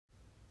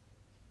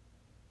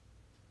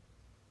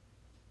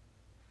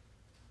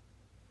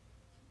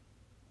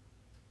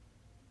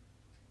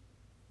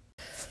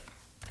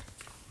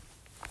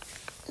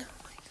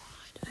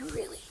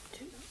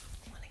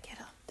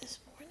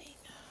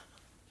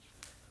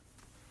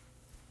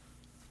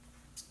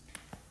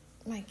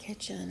my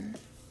kitchen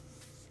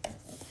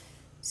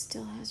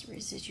still has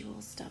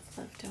residual stuff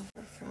left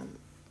over from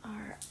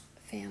our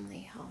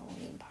family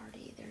Halloween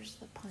party. There's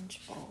the punch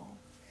bowl.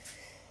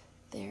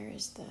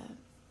 There's the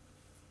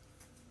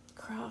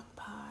crock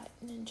pot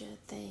ninja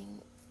thing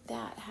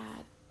that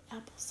had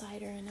apple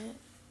cider in it.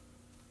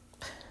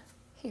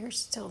 Here's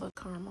still the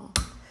caramel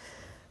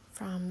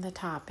from the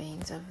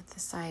toppings of the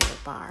cider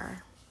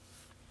bar.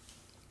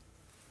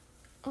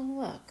 Oh,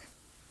 look.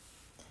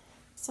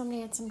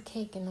 Somebody had some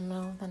cake in the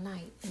middle of the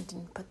night and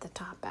didn't put the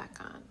top back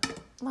on.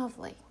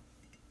 Lovely.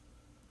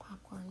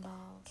 Popcorn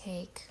ball,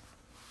 cake,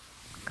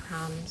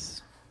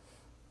 crumbs.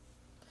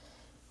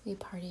 We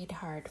partied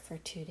hard for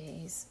 2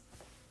 days.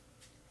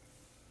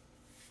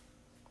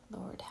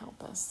 Lord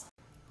help us.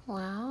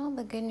 Well,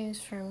 the good news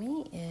for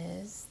me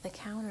is the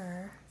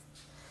counter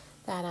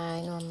that I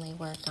normally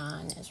work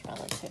on is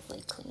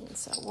relatively clean.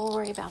 So we'll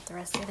worry about the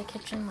rest of the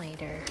kitchen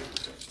later.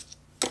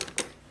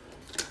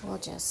 We'll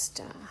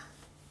just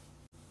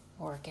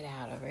work it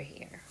out over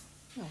here.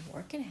 Oh,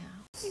 work it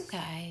out. You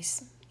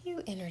guys,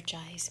 you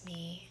energize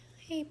me.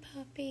 Hey,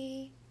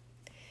 puppy.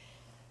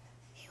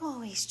 You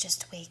always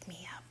just wake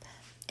me up.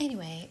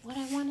 Anyway, what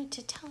I wanted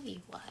to tell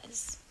you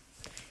was,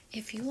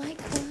 if you like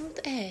boiled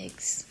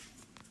eggs,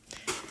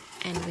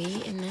 and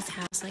we in this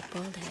house like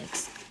boiled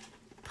eggs,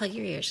 plug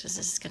your ears because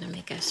this is going to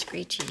make a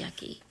screechy,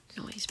 yucky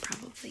noise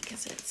probably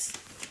because it's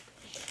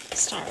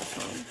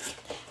styrofoam.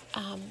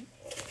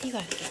 You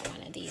got to get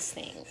one of these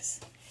things.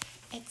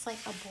 It's like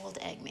a boiled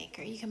egg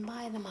maker. You can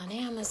buy them on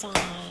Amazon,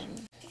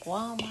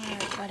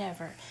 Walmart,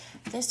 whatever.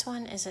 This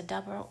one is a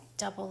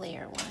double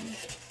layer one.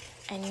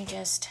 And you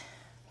just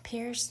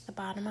pierce the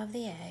bottom of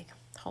the egg.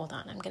 Hold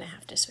on, I'm going to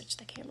have to switch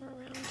the camera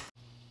around.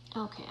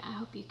 Okay, I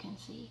hope you can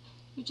see.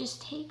 You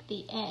just take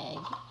the egg,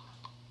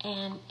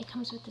 and it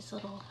comes with this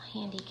little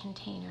handy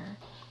container,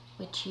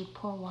 which you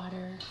pour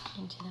water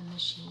into the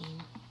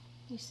machine.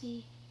 You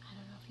see? I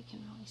don't know if you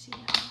can really see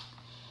that.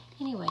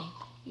 Anyway,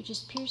 you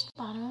just pierce the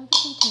bottom of the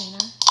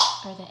container,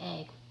 or the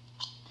egg.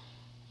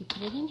 You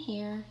put it in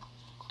here,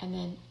 and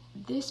then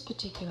this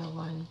particular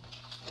one,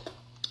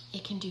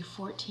 it can do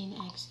 14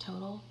 eggs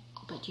total,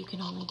 but you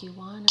can only do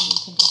one, or you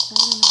can do 7,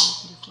 or you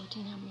can do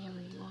 14,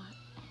 however you want.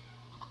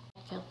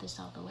 I filled this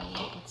all the way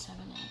up with 7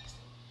 eggs.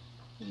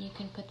 Then you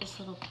can put this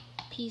little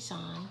piece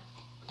on,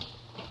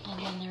 and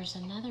then there's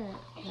another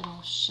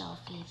little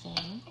shelfy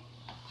thing,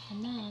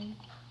 and then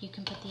you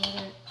can put the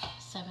other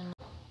 7.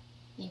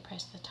 You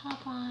press the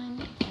top on,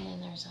 and then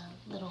there's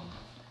a little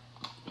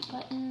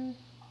button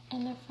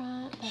in the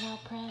front that I'll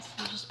press.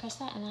 You just press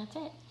that, and that's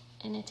it.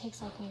 And it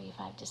takes like maybe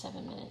 5 to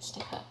 7 minutes to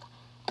cook.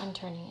 I'm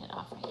turning it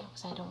off right now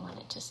because I don't want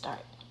it to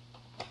start.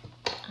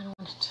 I don't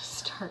want it to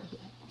start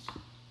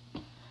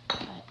yet.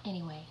 But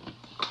anyway,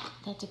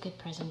 that's a good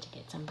present to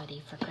get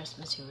somebody for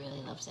Christmas who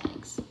really loves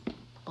eggs.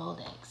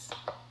 Boiled eggs.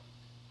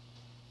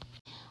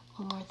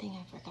 One more thing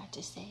I forgot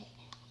to say.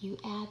 You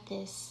add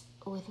this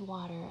with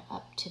water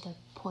up to the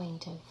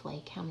point of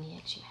like how many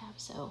eggs you have.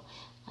 So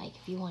like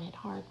if you want it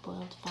hard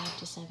boiled 5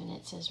 to 7,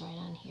 it says right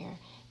on here,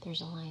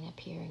 there's a line up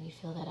here, and you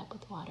fill that up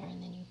with water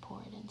and then you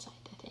pour it inside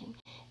the thing.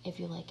 If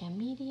you like a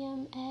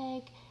medium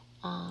egg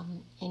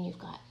and you've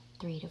got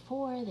 3 to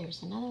 4,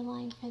 there's another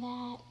line for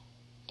that.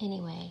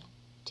 Anyway,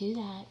 do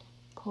that,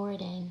 pour it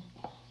in,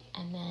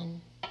 and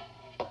then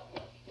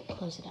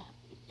close it up.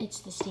 It's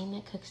the steam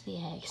that cooks the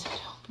eggs, so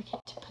don't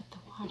forget to put the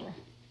water,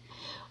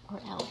 or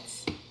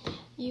else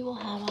you will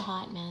have a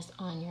hot mess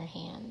on your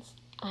hands.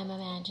 I'm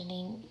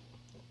imagining,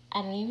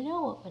 I don't even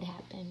know what would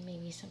happen.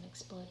 Maybe some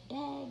exploded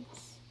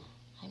eggs.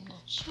 I'm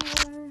not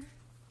sure.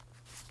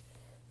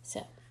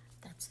 So,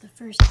 that's the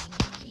first thing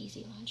on the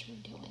easy lunch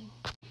we're doing.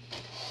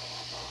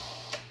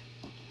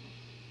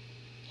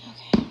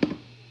 Okay.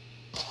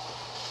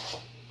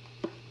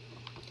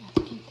 Got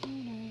the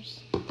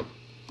containers.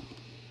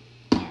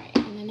 Alright,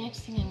 and the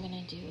next thing I'm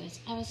going to do is,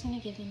 I was going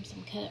to give them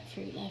some cut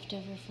fruit left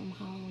over from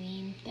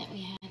Halloween that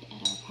we had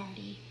at our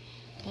party,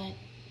 but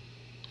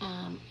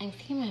I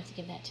think I'm going to have to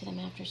give that to them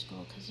after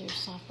school because there's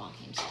softball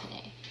games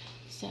today.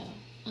 So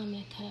I'm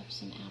going to cut up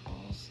some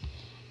apples.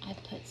 I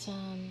put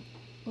some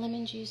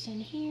lemon juice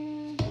in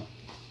here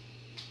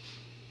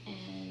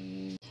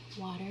and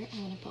water. I'm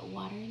going to put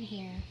water in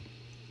here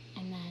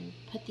and then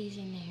put these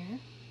in there.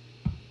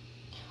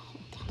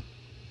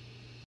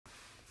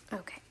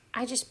 Okay,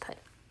 I just put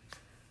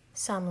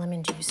some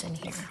lemon juice in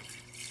here.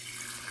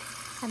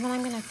 And then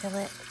I'm going to fill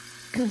it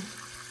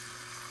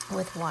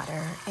with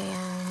water,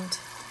 and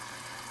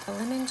the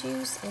lemon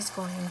juice is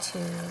going to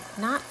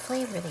not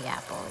flavor the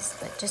apples,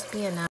 but just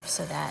be enough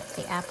so that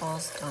the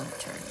apples don't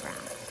turn brown.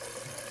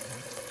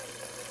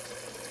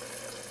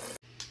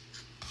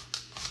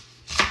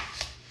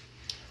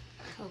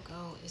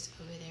 Coco is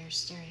over there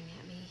staring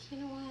at me. You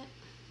know what?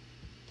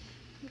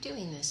 I'm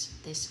doing this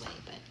way,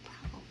 but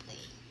probably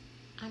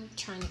I'm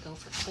trying to go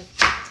for quick.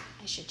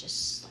 I should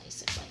just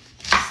slice it like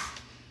this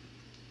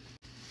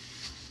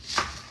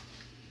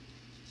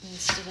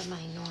instead of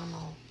my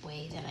normal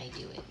way that I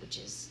do it, which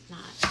is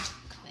not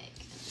quick.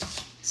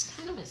 It's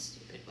kind of a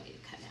stupid way to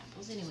cut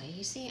apples. Anyway,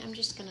 you see, I'm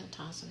just going to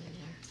toss them in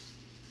there.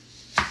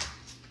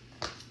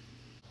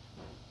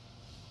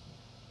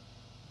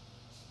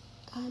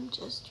 I'm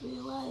just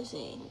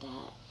realizing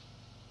that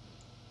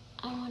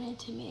I wanted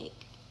to make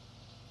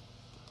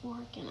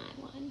fork and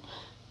I won.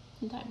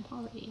 I'm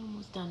already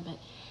almost done, but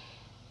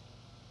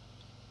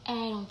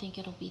I don't think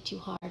it'll be too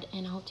hard,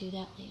 and I'll do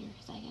that later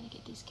because I gotta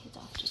get these kids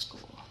off to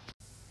school.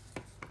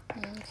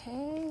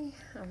 Okay,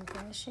 I'm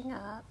finishing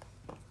up.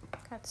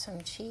 Got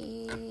some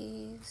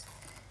cheese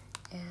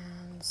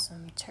and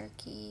some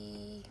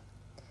turkey.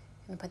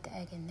 I'm gonna put the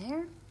egg in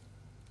there.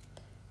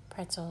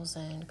 Pretzels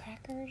and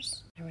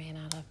crackers. I ran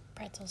out of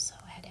pretzels, so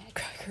I had to add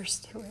crackers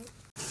to it.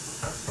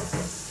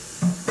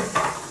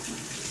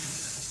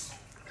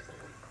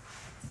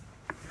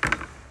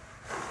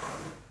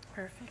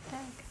 Perfect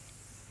egg.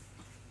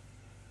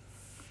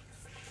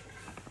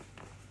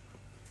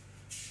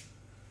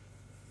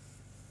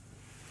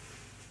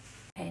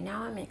 Okay,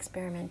 now I'm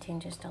experimenting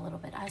just a little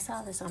bit. I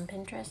saw this on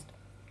Pinterest.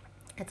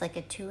 It's like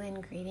a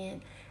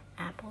 2-ingredient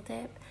apple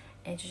dip.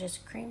 It's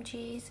just cream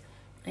cheese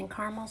and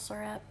caramel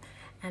syrup.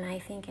 And I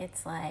think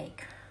it's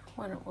like,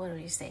 what do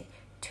you say?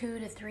 2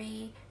 to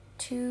 3,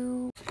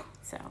 2.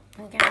 So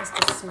I'm gonna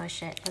just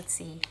smush it. Let's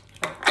see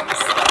what it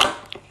tastes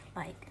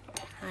like.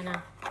 Kind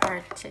of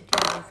hard to do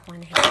with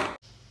one hand.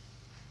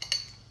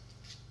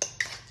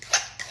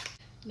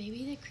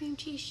 Maybe the cream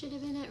cheese should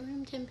have been at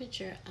room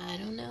temperature. I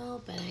don't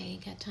know, but I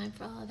ain't got time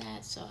for all of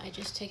that. So I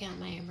just took out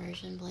my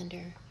immersion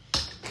blender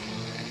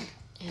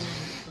and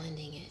I'm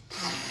blending it.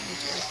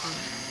 It's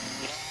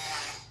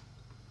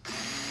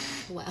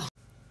working well.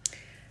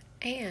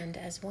 And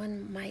as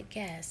one might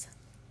guess,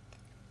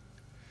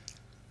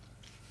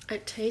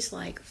 it tastes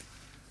like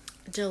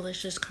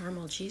delicious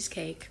caramel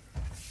cheesecake.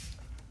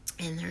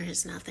 And there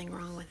is nothing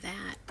wrong with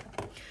that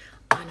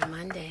on a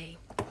Monday.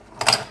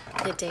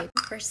 The day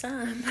for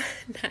some,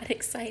 not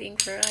exciting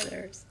for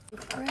others.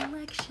 For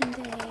election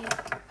day.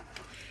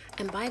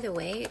 And by the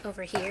way,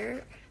 over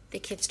here, the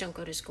kids don't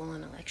go to school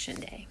on election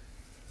day.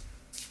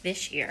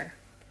 This year.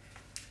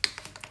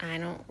 I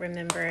don't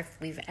remember if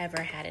we've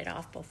ever had it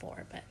off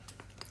before, but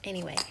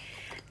anyway,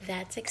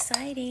 that's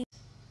exciting.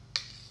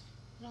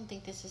 I don't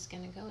think this is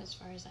going to go as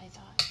far as I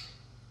thought.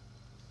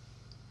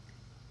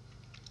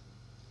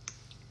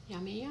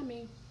 Yummy,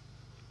 yummy.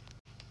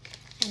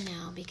 And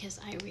now, because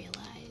I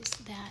realize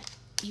that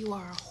you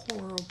are a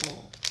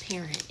horrible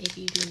parent if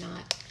you do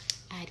not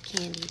add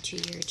candy to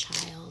your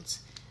child's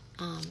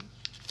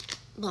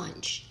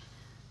lunch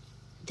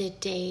the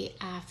day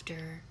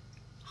after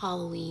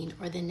Halloween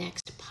or the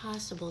next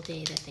possible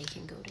day that they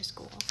can go to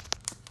school,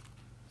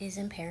 is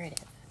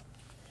imperative.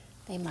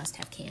 They must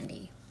have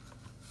candy.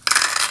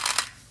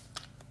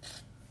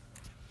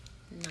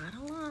 Not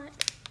a lot.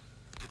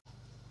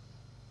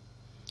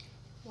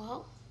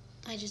 Well,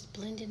 I just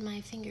blended my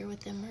finger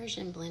with the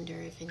immersion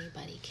blender, if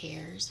anybody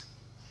cares.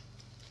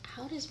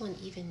 How does one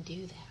even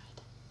do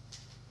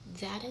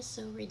that? That is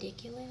so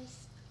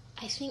ridiculous.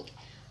 I think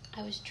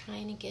I was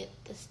trying to get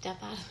the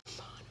stuff out of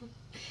the bottom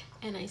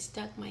and I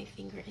stuck my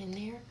finger in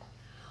there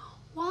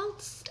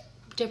whilst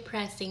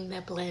depressing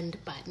the blend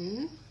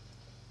button.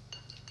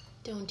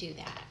 Don't do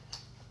that.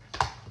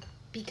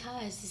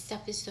 Because the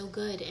stuff is so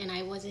good, and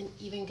I wasn't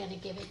even going to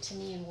give it to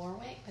me in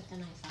Warwick, but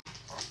then I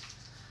thought,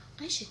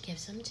 I should give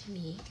some to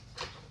me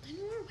in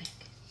Warwick.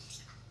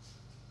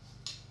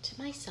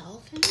 To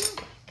myself in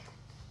Warwick.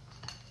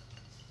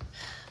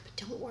 But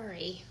don't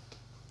worry.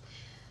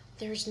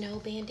 There's no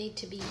Band-Aid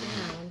to be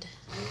found.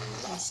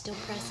 I'm still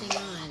pressing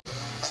on.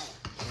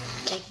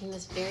 Making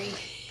this very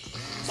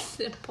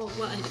simple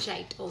lunch,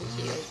 I told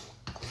you.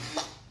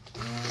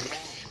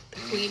 The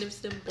queen of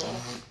simple.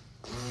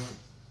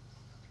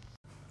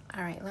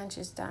 All right, lunch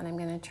is done. I'm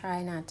gonna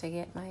try not to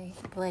get my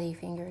bloody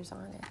fingers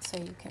on it so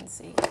you can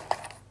see.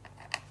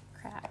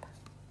 Crap.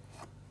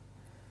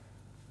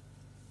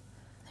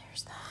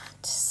 There's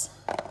that.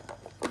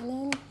 And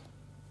then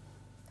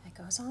that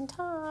goes on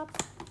top.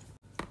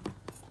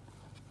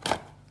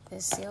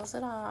 This seals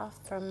it off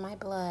from my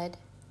blood,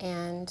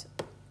 and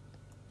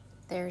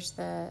there's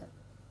the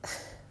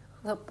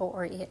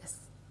laborious,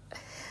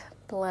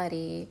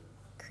 bloody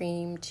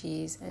cream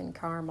cheese and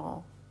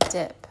caramel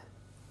dip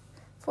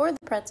for the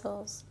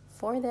pretzels,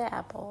 for the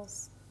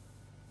apples.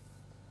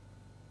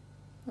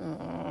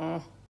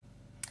 And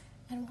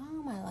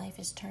while my life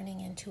is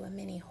turning into a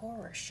mini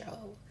horror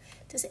show,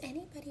 does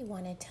anybody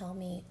want to tell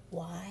me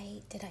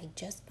why did I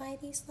just buy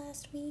these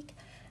last week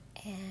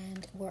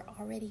and we're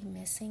already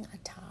missing a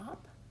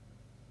top?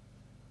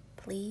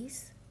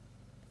 Please?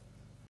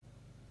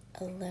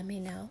 Let me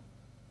know.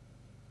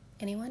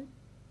 Anyone?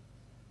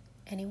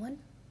 Anyone?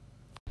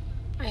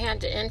 I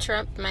had to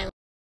interrupt my...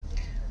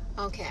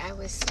 Okay, I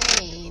was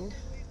saying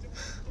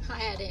I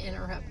had to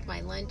interrupt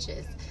my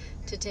lunches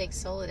to take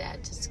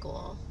Soledad to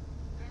school.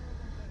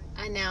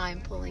 And now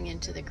I'm pulling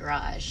into the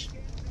garage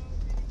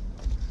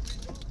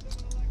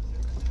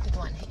with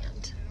one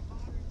hand.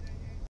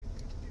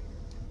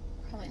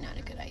 Probably not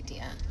a good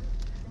idea.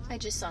 I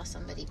just saw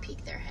somebody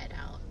peek their head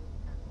out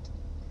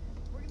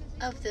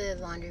of the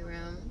laundry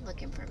room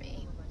looking for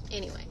me.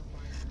 Anyway,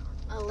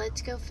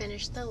 let's go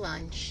finish the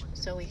lunch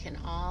so we can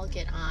all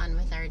get on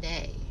with our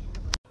day.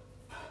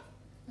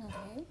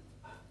 Okay,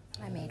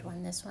 I made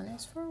one. This one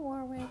is for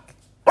Warwick.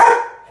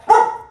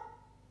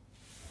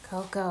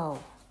 Coco,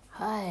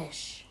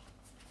 hush.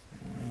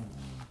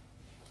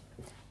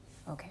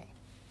 Okay,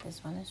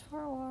 this one is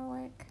for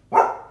Warwick.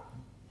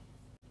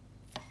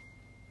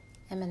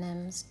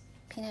 M&M's,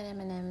 peanut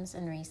M&M's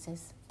and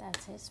Reese's.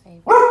 That's his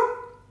favorite.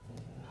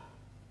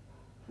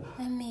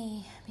 And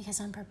me, because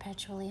I'm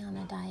perpetually on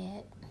a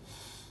diet.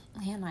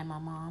 And I'm a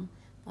mom.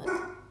 Look,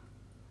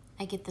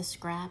 I get the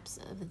scraps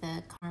of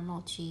the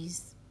caramel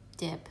cheese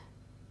dip.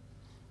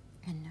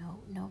 And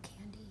no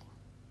candy.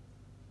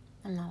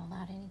 I'm not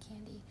allowed any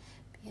candy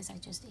because I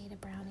just ate a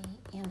brownie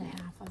and a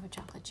half of a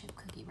chocolate chip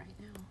cookie right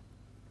now.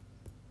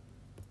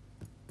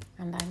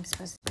 And I'm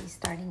supposed to be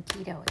starting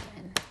keto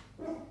again.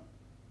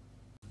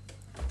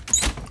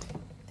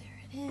 There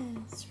it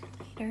is for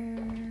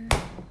later.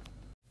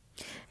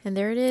 And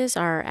there it is,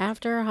 our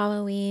after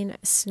Halloween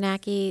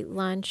snacky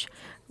lunch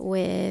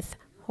with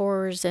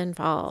horrors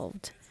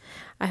involved.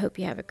 I hope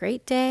you have a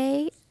great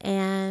day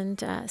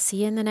and see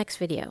you in the next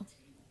video.